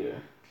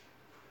distributor.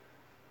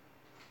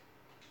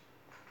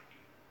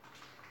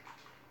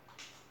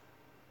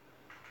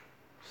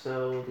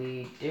 So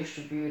the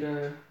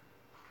distributor,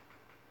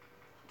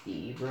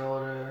 the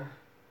rotor.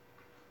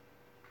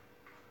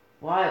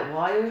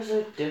 Why is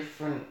there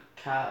different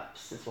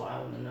caps is what I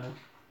want to know.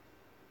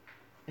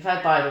 If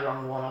I buy the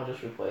wrong one, I'll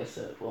just replace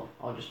it. Well,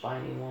 I'll just buy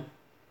a new one.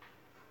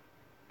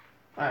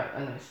 Alright,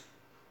 anyways.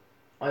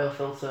 Oil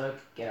filter,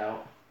 get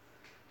out.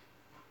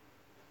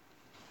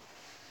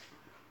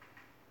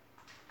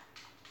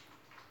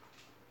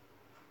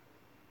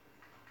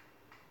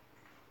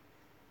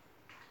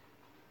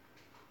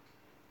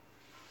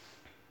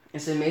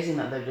 It's amazing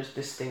that they're just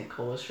distinct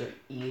colors for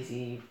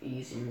easy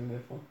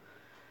removal.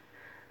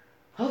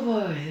 Oh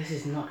boy, this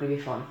is not gonna be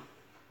fun.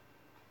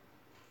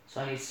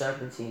 So I need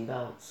serpentine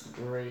belts.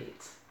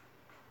 Great.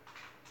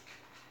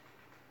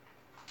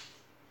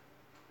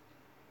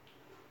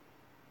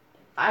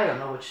 I don't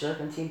know which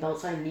serpentine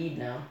belts I need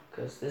now,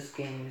 because this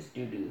game is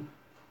doo-doo.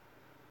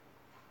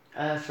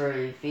 For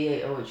a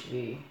V8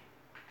 OHV.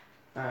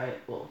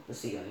 Alright, well, let's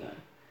see anyway.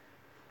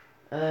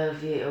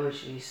 V8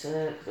 OHV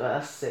 6. Well,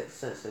 that's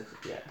 6,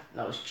 yeah.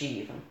 No, it's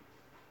G even.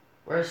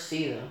 Where's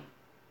C though?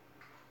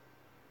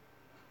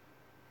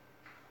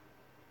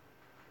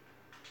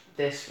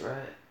 This,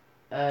 right?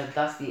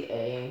 That's the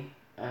A,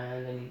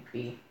 and then you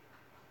B.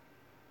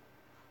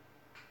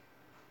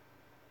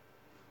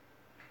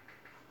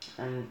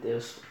 And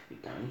this would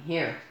be down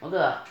here. Look at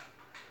that.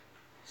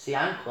 See,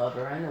 I'm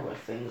clever. I know where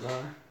things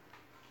are.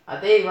 Are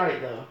they right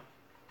though?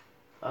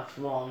 That's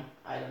one.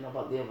 I don't know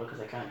about the other because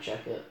I can't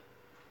check it.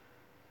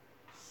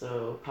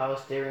 So power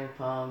steering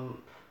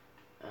pump.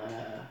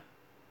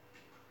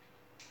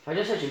 If I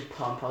just search in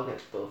pump, I'll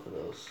get both of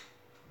those.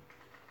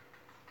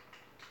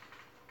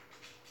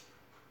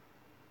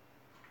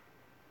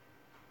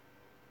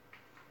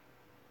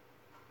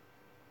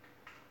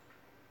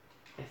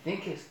 I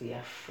think it's the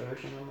F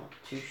version. I'm not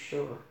too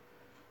sure.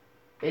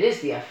 It is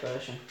the F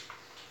version.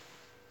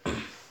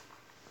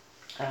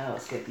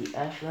 Let's get the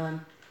F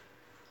then.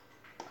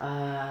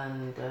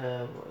 And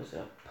what is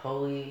it?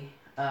 Pulley.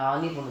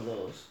 I'll need one of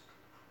those.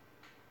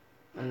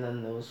 And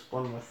then there was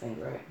one more thing,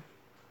 right?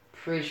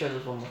 Pretty sure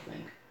there's one more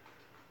thing.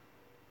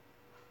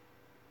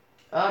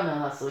 Oh no,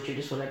 that's literally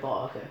just what I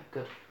bought. Okay,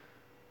 good.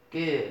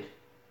 Good.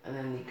 And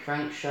then the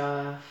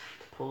crankshaft,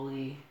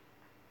 pulley.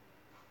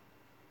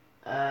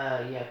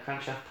 Yeah,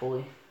 crankshaft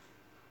pulley.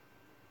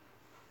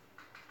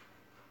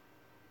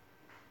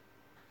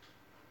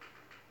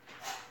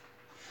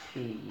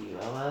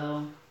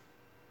 PULL.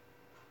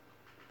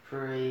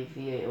 For a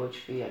V8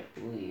 OHV, I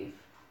believe.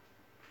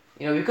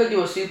 You know, we could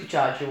do a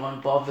supercharger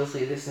one, but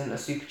obviously this isn't a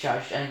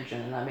supercharged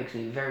engine, and that makes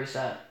me very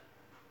sad.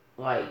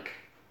 Like,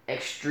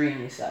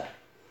 extremely sad.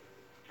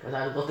 Because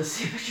I love the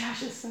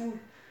supercharge this thing.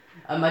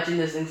 Imagine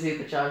this thing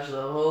supercharged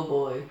though, oh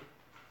boy.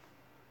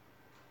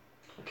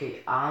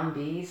 Okay,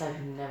 R&Bs,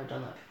 I've never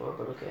done that before,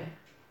 but okay.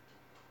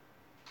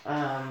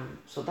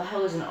 So the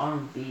hell is an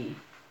R&B?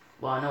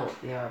 Well, I know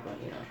what they are, but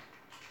you know.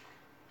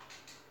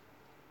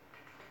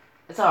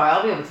 It's alright,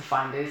 I'll be able to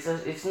find it.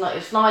 It's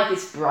not like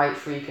it's bright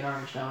freaking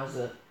orange now, is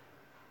it?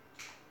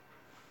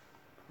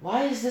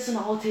 Why is this an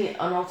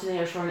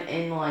alternator for an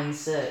inline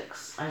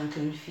 6? I'm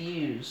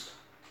confused.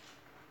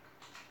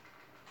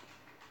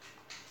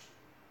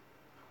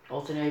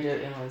 Alternator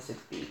inline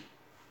 6B.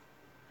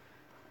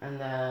 And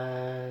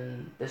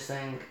then this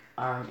thing,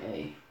 arm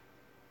A.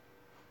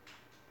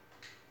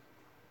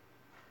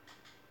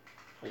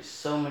 There's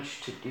so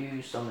much to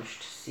do, so much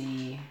to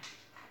see.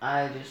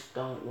 I just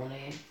don't want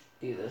to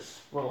do this.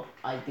 Well,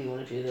 I do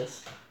want to do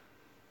this.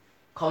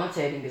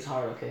 Commentating is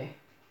hard, okay?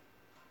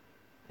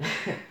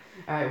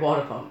 Alright,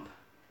 water pump.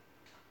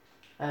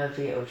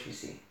 Via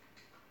OGC.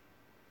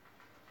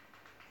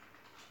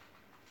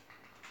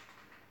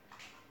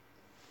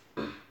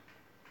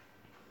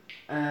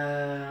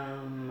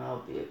 I'll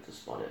be able to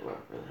spot it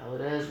wherever the hell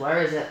it is.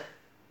 Where is it?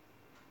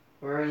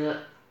 Where is it?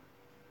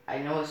 I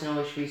know it's an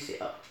OHVC.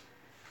 Oh.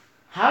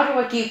 How do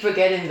I keep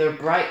forgetting they're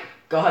bright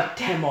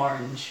goddamn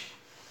orange?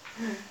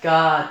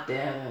 God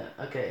damn it.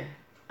 Okay.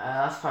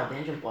 That's part of the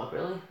engine block,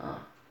 really? Oh.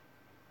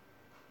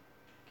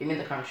 Give me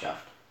the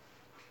crankshaft.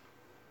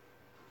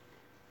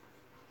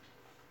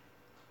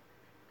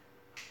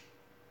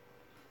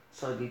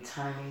 So the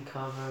timing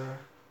cover.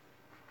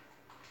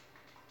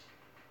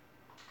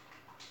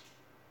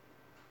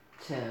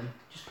 Tim.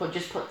 Just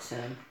put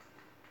Tim.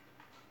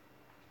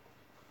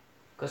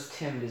 Because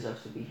Tim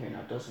deserves to be here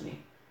now, doesn't he?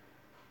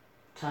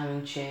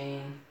 Timing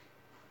chain.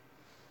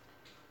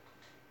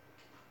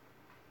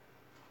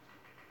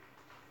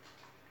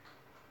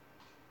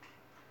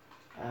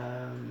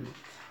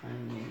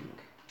 Timing.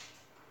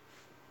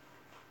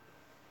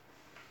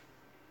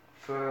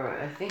 For,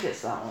 I think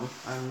it's that one.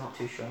 I'm not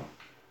too sure.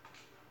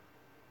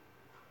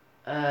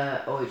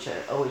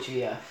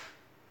 OHVF.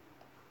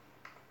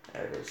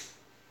 There it is.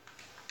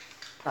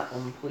 That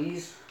one,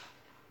 please.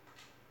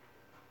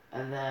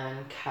 And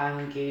then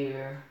cam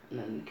gear, and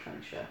then the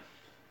crankshaft.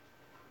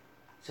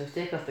 So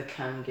take off the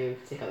cam gear,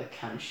 take out the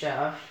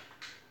camshaft,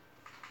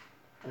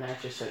 and I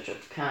just search up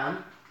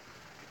cam.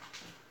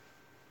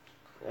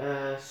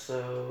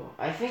 So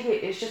I think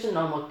it's just a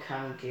normal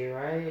cam gear,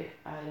 right?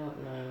 I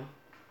don't know.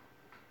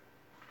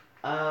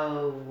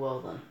 Oh, well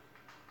then.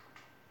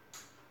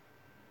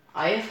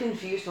 I have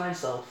confused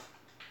myself,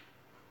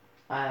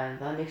 and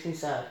that makes me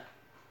sad.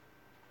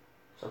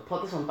 So I'll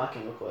put this one back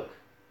in real quick.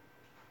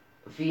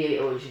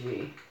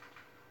 VAOHV.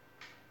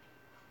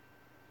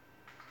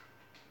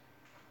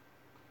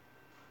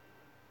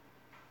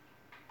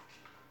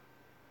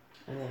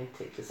 And then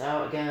take this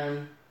out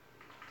again.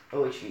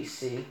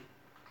 OHVC.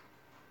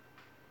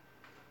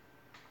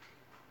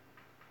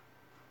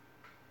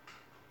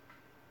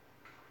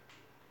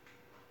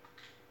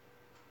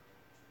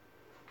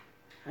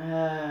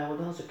 What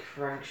the hell's a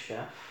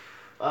crankshaft?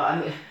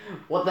 I mean,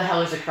 what the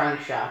hell is a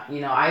crankshaft?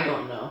 You know, I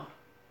don't know.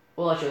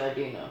 Well, actually, I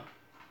do know.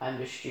 I'm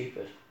just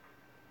stupid.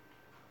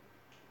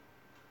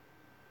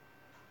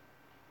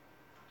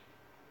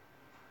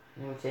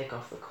 And then we take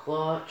off the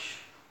clutch.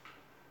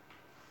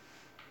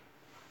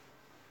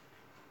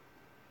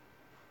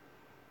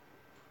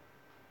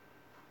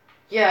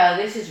 Yeah,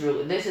 this is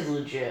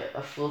legit.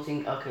 A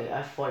floating, okay,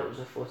 I thought it was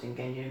a floating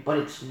engine, but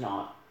it's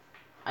not.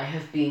 I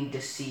have been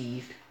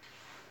deceived.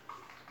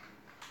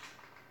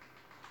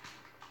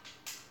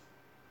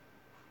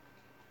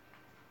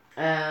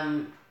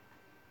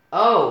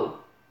 Oh,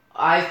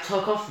 I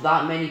took off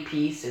that many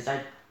pieces.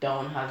 I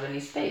don't have any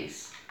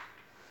space.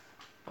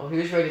 Oh,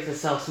 who's ready to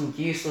sell some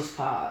useless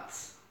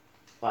parts?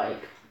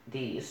 Like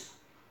these.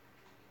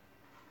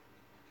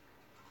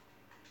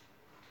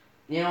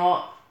 You know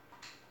what?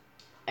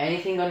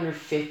 Anything under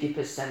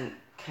 50%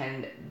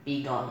 can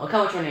be gone. Look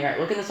how much money, right?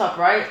 Look in the top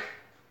right.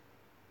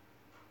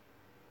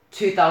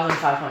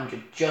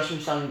 2,500 just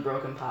from selling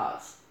broken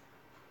parts.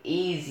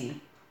 Easy.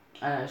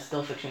 And I'm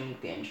still fixing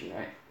the engine,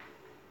 right?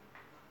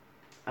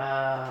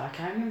 I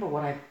can't remember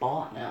what I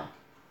bought now.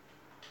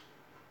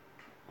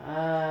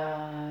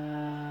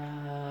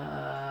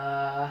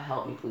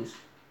 Help me, please.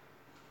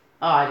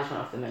 Oh, I just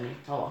went off the menu.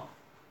 Oh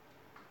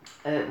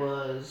well. It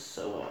was,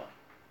 so what?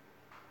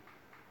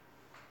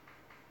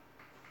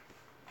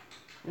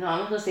 No,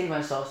 I'm gonna save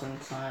myself some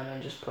time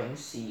and just put in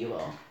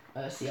CUL.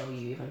 CLU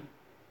even.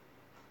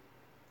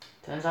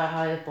 Turns out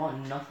I bought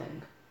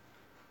nothing.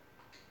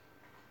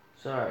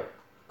 So, alright.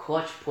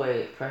 Clutch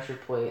plate, pressure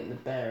plate, and the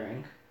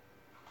bearing.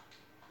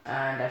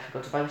 And I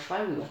forgot to buy the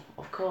flywheel.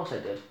 Of course I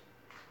did.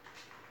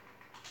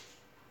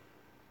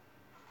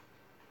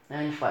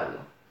 And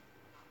flywheel.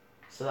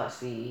 So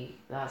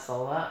that's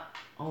all that.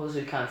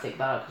 Obviously we can't take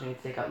that out because we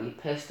need to take out the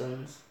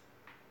pistons.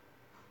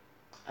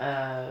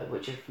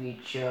 Which if we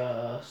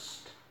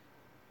just...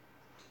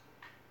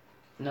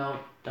 No,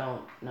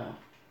 don't, no.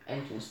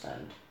 Engine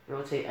stand.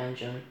 Rotate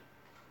engine.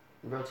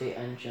 Rotate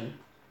engine.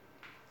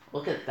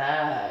 Look at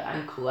that.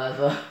 I'm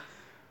clever.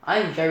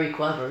 I'm very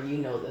clever. You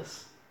know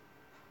this.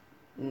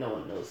 No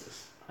one knows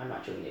this. I'm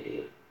actually an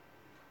idiot.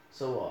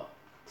 So what?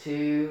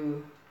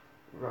 2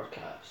 rod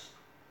caps.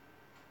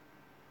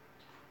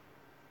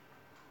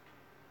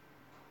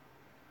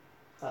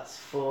 That's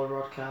 4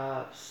 rod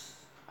caps.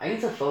 I need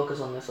to focus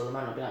on this, so there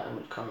might not be that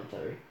much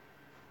commentary.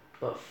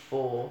 But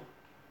 4.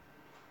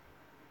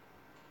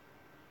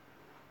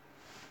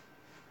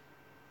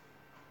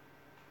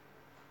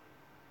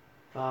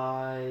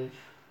 5.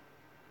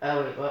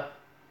 Oh wait, what?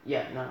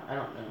 Yeah, no, I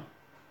don't know.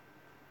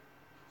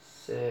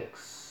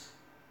 6.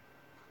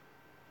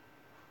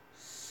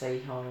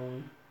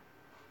 Seihon.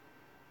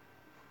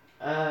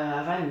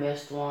 Have I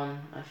missed one?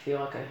 I feel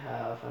like I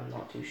have. I'm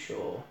not too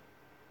sure.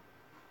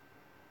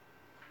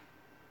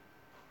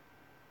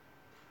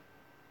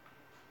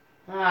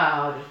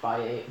 I'll just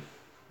buy 8.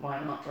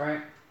 Why not,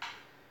 right?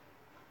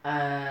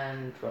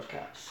 And rod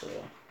caps. So.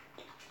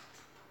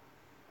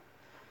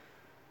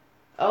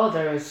 Oh,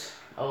 there's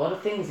a lot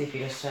of things if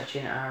you just search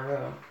in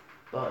RO,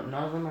 but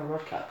none of them are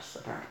rod caps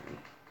apparently.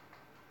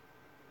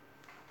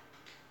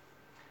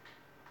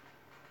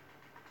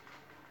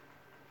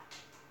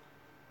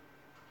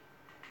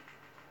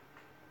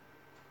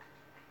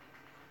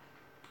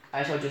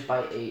 I shall just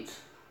buy 8.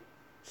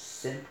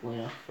 Simple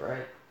enough,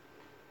 right?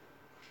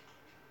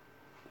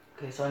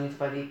 Okay, so I need to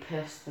buy the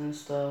piston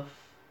stuff.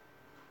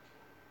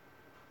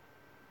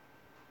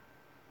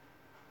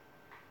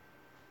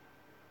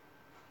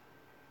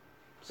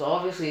 So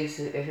obviously, if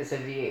it's a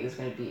V8, there's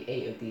going to be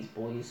 8 of these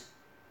boys.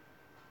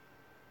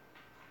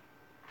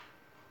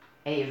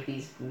 8 of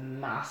these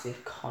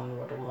massive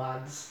Conrad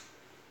lads.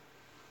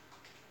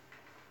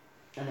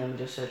 And then we're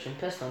just searching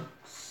piston.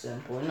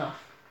 Simple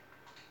enough.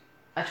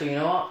 Actually, you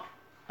know what?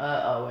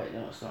 Oh wait,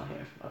 no, it's not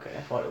here. Okay,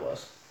 I thought it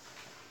was.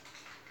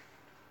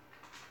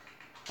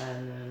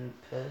 And then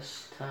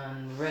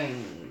piston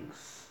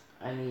rings.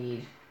 I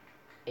need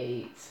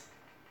 8.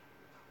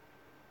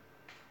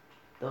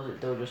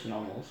 Those are just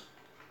normals.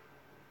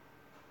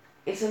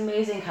 It's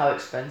amazing how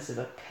expensive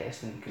a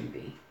piston can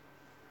be.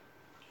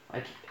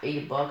 Like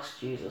 $80,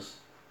 Jesus.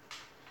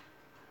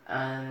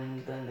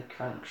 And then the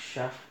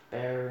crankshaft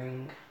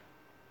bearing.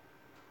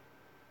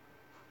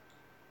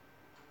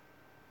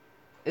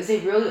 Is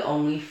it really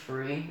only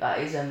 3? That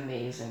is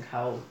amazing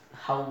how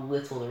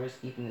little there is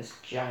keeping this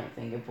giant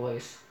thing in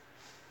place.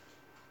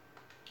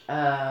 So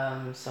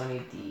I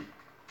need the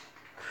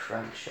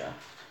crankshaft.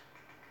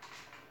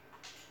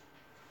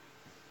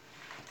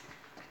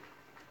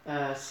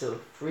 So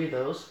 3 of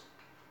those.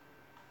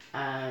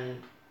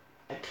 And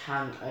a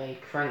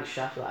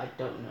crankshaft that I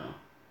don't know.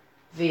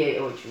 V8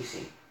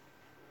 OHVC.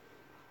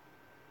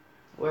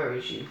 Where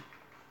is you?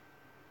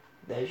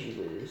 There she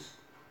is.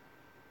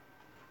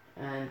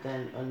 And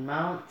then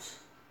unmount.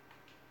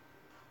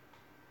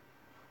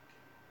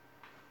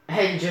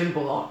 Engine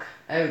block.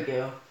 There we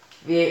go.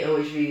 V8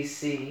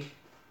 OHVC.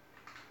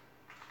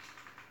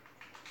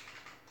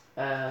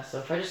 So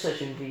if I just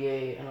search in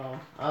V8 and all.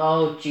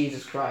 Oh,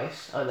 Jesus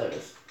Christ. Oh, there it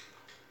is.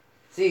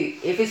 See,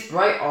 if it's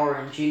bright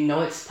orange, you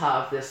know it's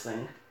part of this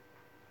thing.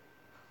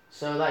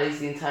 So that is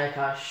the entire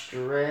car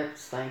stripped.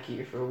 Thank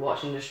you for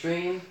watching the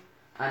stream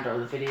and or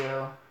the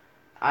video.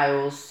 I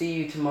will see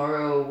you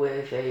tomorrow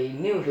with a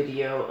new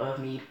video of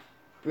me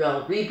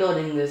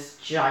rebuilding this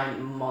giant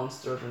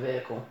monster of a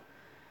vehicle.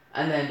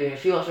 And then doing a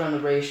few laps around the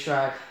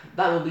racetrack.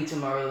 That will be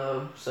tomorrow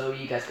though, so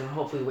you guys can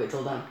hopefully wait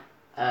till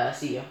then.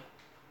 See you.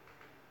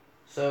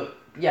 So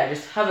yeah,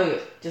 just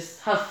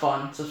have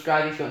fun.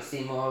 Subscribe if you want to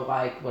see more,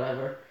 like,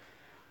 whatever.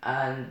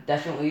 And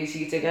definitely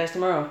see you guys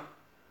tomorrow.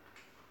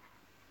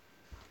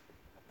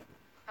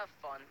 Have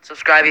fun.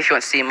 Subscribe if you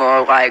want to see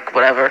more, like,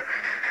 whatever.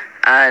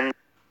 And